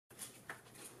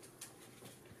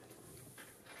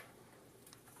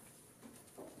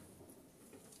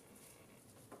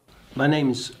My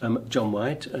name's John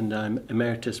White, and I'm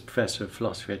Emeritus Professor of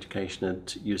Philosophy of Education at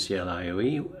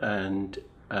UCL-IOE, and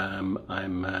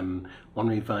I'm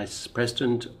Honorary Vice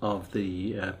President of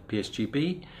the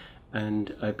PSGB,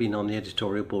 and I've been on the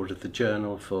editorial board of the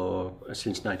journal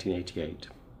since 1988.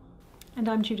 And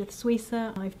I'm Judith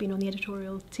Suissa. I've been on the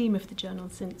editorial team of the journal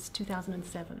since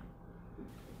 2007.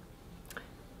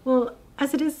 Well,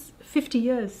 as it is 50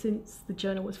 years since the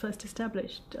journal was first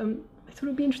established, I thought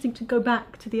it would be interesting to go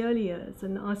back to the early years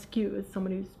and ask you, as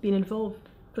someone who's been involved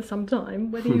for some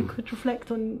time, whether you could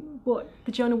reflect on what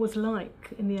the journal was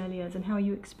like in the early years and how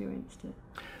you experienced it.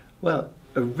 Well,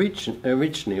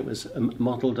 originally it was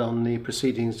modelled on the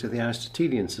proceedings of the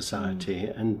Aristotelian Society,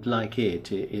 and like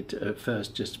it at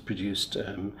first just produced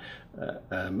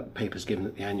papers given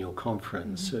at the annual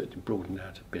conference. So it broadened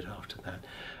out a bit after that.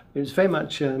 It was very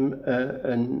much a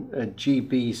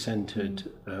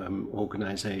GB-centred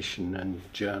organisation and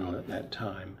journal at that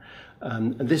time.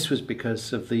 And this was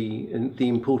because of the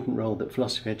important role that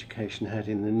philosophy of education had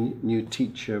in the new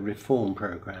teacher reform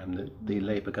programme that the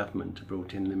Labour government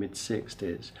brought in the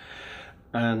mid-60s.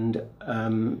 And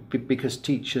because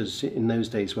teachers in those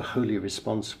days were wholly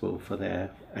responsible for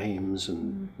their aims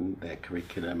and their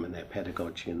curriculum and their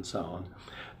pedagogy and so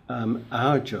on,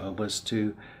 our job was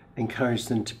to encourage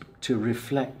them to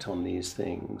reflect on these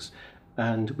things.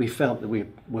 And we felt that we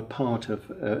were part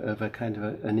of a kind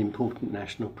of an important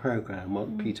national programme,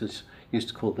 what Peters used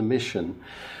to call the mission.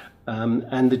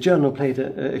 And the journal played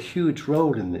a huge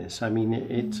role in this. I mean,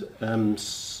 it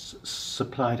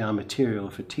supplied our material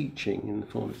for teaching in the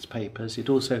form of its papers. It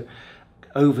also,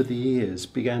 over the years,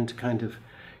 began to kind of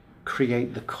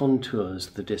create the contours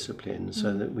of the discipline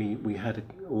so that we had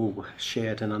all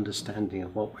shared an understanding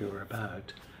of what we were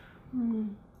about.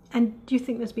 And do you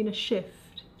think there's been a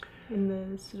shift in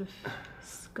the sort of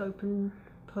scope and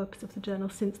purpose of the journal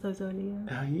since those early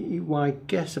years? Well, I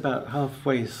guess about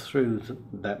halfway through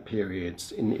that period,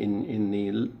 in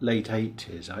the late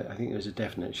 80s, I think there was a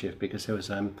definite shift because there was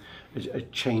a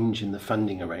change in the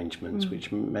funding arrangements,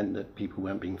 which meant that people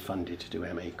weren't being funded to do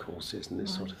MA courses and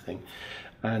this sort of thing.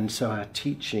 And so our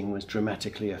teaching was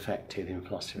dramatically affected in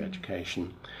philosophy of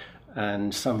education.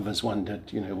 And some of us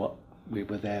wondered, what we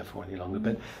were there for any longer.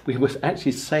 But we were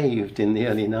actually saved in the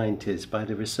early 90s by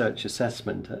the research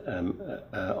assessment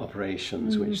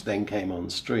operations, which then came on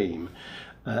stream.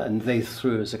 And they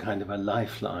threw us a kind of a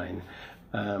lifeline.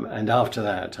 And after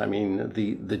that, I mean,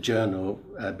 the journal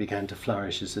began to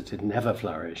flourish as it had never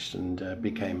flourished and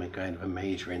became a kind of a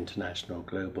major international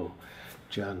global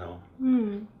journal.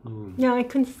 Yeah, I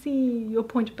can see your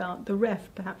point about the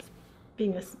ref perhaps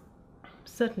being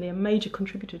certainly a major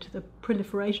contributor to the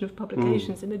proliferation of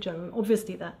publications in the journal.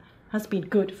 Obviously that has been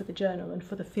good for the journal and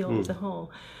for the field as a whole.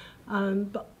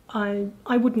 But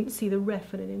I wouldn't see the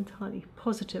ref in an entirely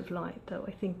positive light, though.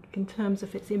 I think in terms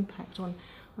of its impact on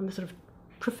the sort of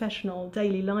professional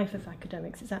daily life of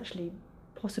academics, it's actually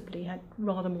possibly had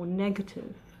rather more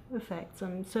negative effects.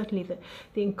 And certainly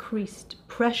the increased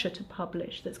pressure to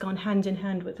publish that's gone hand in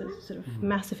hand with a sort of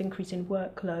massive increase in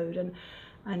workload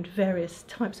and various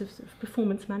types of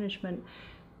performance management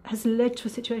has led to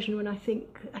a situation when I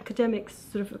think academics,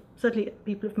 certainly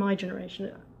people of my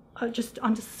generation, are just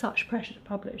under such pressure to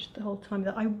publish the whole time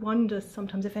that I wonder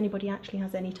sometimes if anybody actually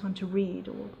has any time to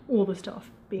read all the stuff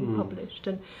being published.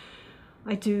 And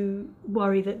I do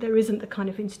worry that there isn't the kind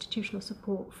of institutional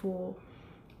support for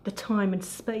the time and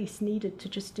space needed to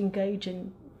just engage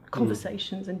in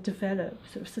conversations and develop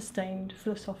sort of sustained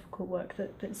philosophical work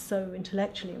that's so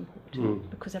intellectually important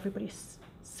because everybody's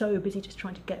so busy just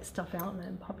trying to get stuff out there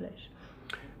and publish.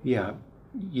 Yeah,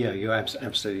 you're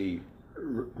absolutely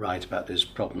right about those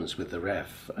problems with the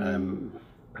ref.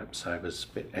 Perhaps I was a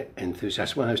bit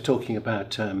enthusiastic when I was talking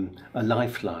about a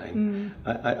lifeline.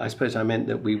 I suppose I meant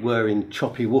that we were in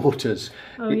choppy waters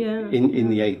in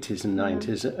the 80s and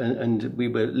 90s, and we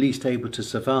were at least able to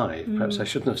survive. Perhaps I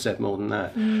shouldn't have said more than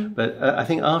that. But I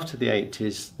think after the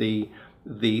 80s, the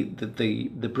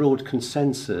broad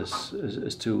consensus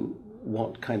as to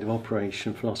what kind of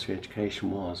operation philosophy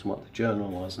education was and what the journal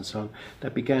was and so on,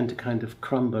 that began to kind of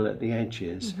crumble at the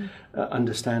edges,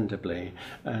 understandably.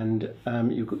 And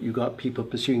you got people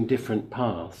pursuing different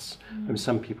paths.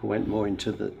 Some people went more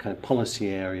into the kind of policy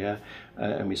area,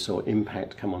 and we saw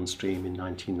Impact come on stream in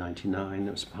 1999.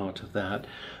 That was part of that.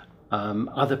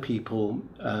 Other people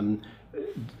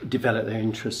developed their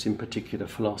interests in particular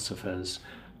philosophers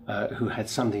who had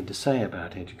something to say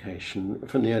about education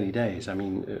from the early days. I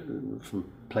mean, from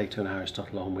Plato and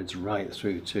Aristotle onwards, right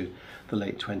through to the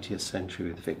late 20th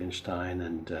century with Wittgenstein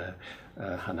and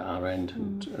Hannah Arendt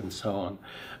and so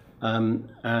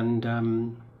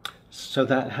on. So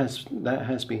that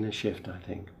has been a shift, I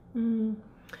think.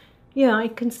 Yeah, I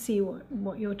can see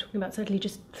what you're talking about, certainly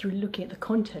just through looking at the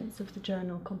contents of the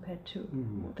journal compared to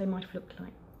what they might have looked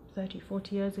like 30,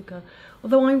 40 years ago.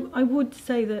 Although I would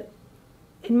say that,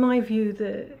 in my view,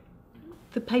 the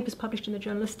papers published in the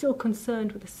journal are still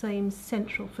concerned with the same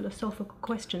central philosophical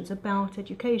questions about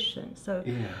education. So,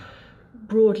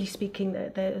 broadly speaking,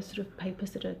 they're sort of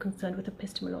papers that are concerned with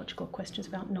epistemological questions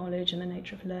about knowledge and the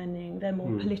nature of learning. They're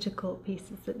more political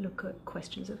pieces that look at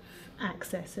questions of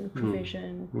access and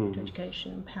provision to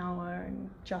education and power and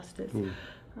justice.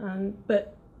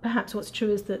 But perhaps what's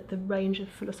true is that the range of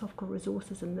philosophical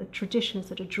resources and the traditions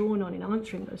that are drawn on in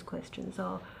answering those questions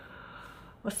are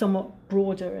somewhat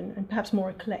broader and perhaps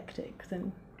more eclectic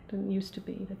than used to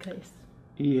be the case.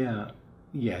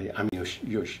 Yeah, I mean,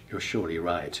 you're surely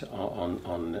right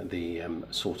on the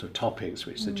sort of topics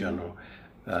which the journal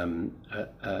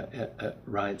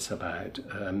writes about.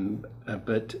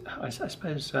 But I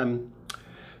suppose I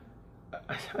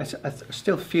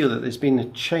still feel that there's been a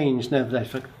change. Nevertheless,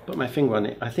 if I put my finger on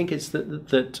it, I think it's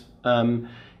that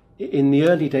in the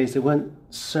early days there weren't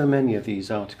so many of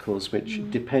these articles which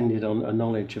depended on a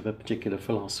knowledge of a particular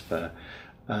philosopher.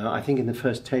 I think in the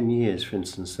first 10 years, for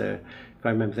instance, if I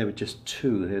remember, there were just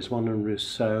two. There's one on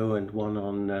Rousseau and one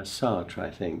on Sartre, I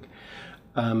think.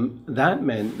 That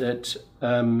meant that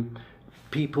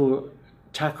people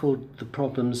tackled the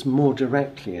problems more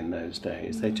directly in those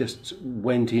days. They just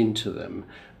went into them.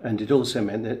 And it also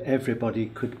meant that everybody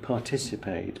could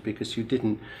participate, because you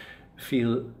didn't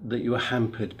feel that you were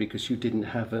hampered because you didn't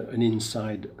have an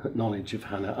inside knowledge of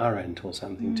Hannah Arendt or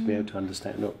something to be able to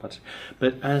understand it.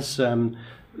 But as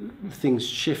things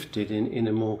shifted in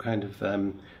a more kind of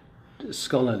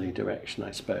scholarly direction, I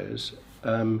suppose,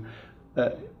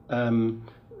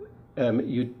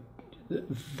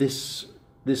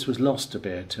 this was lost a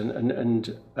bit,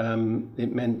 and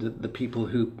it meant that the people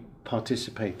who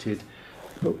participated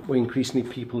were increasingly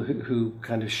people who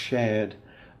kind of shared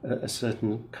a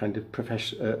certain kind of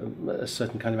a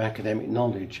certain kind of academic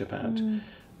knowledge about.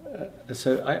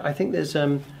 So I think there's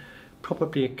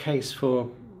probably a case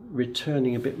for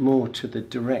returning a bit more to the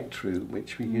direct route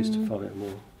which we used to follow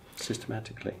more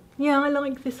systematically. Yeah, I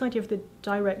like this idea of the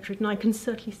direct route, and I can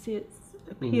certainly see its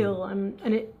appeal. And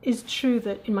it is true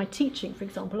that in my teaching, for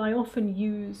example, I often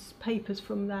use papers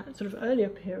from that sort of earlier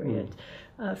period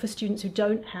for students who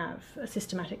don't have a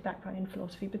systematic background in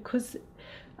philosophy, because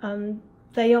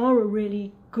they are a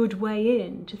really good way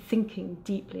in to thinking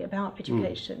deeply about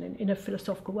education in a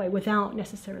philosophical way, without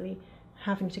necessarily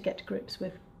having to get to grips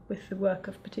with the work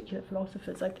of particular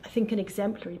philosophers. I think an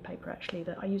exemplary paper, actually,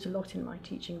 that I use a lot in my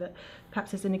teaching, that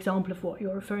perhaps is an example of what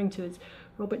you're referring to, is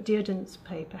Robert Dearden's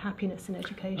paper, Happiness in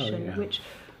Education, which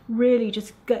really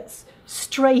just gets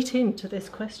straight into this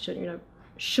question,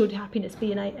 should happiness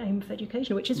be an aim of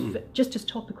education, which is just as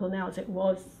topical now as it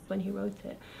was when he wrote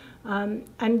it.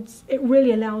 And it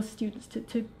really allows students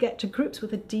to get to grips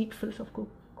with the deep philosophical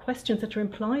questions that are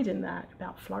implied in that,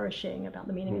 about flourishing, about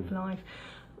the meaning of life,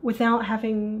 without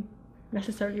having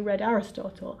necessarily read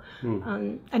Aristotle.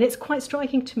 And it's quite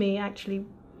striking to me, actually,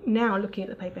 now looking at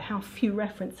the paper, how few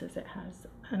references it has.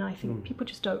 And I think people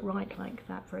just don't write like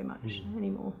that very much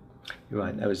anymore. You're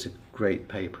right, that was a great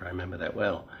paper, I remember that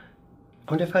well.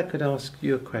 I wonder if I could ask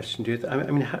you a question, Judith. I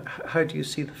mean, how do you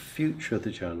see the future of the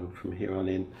journal from here on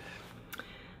in?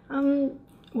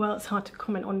 Well, it's hard to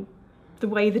comment on the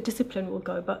way the discipline will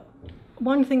go, but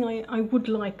one thing I would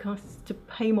like us to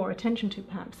pay more attention to,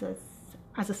 perhaps,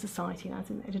 as a society and as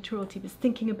an editorial team, is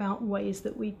thinking about ways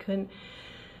that we can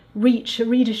reach a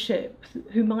readership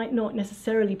who might not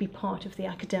necessarily be part of the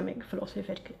academic philosophy of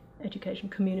education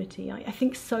community. I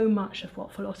think so much of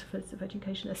what philosophers of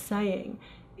education are saying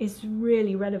is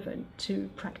really relevant to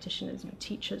practitioners,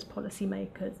 teachers,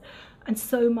 policymakers, and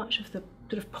so much of the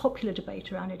sort of popular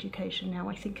debate around education now,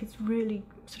 I think, is really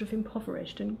sort of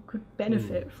impoverished and could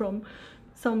benefit from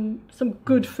some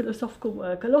good philosophical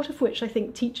work, a lot of which I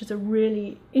think teachers are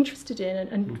really interested in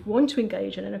and want to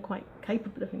engage in and are quite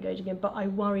capable of engaging in, but I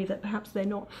worry that perhaps they're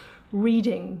not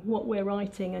reading what we're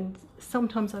writing, and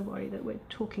sometimes I worry that we're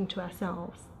talking to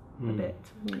ourselves a bit.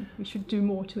 We should do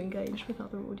more to engage with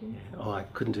other audiences. Oh, I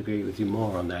couldn't agree with you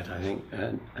more on that, I think.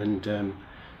 And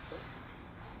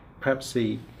perhaps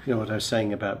what I was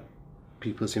saying about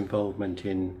people's involvement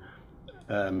in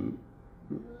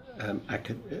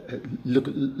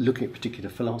looking at particular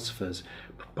philosophers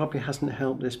probably hasn't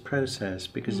helped this process,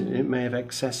 because it may have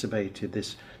exacerbated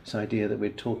this idea that we're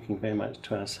talking very much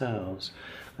to ourselves.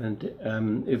 And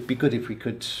it would be good if we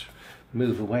could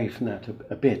move away from that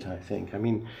a bit, I think. I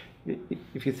mean,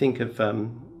 if you think of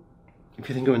if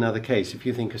you think of another case, if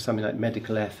you think of something like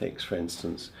medical ethics, for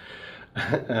instance,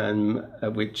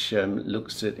 which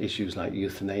looks at issues like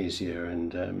euthanasia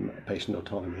and patient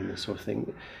autonomy and this sort of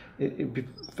thing, it'd be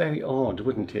very odd,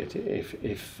 wouldn't it,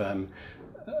 if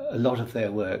a lot of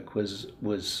their work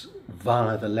was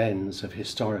via the lens of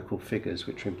historical figures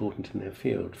which are important in their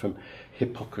field, from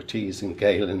Hippocrates and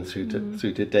Galen through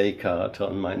to Descartes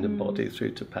on mind and body,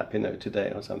 through to Papineau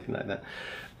today or something like that.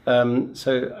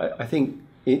 So I think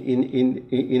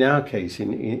in our case,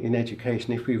 in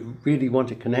education, if we really want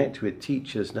to connect with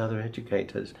teachers and other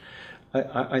educators,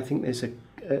 I think there's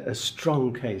a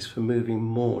strong case for moving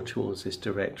more towards this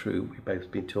direct route we've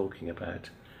both been talking about.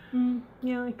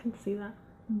 Yeah, I can see that.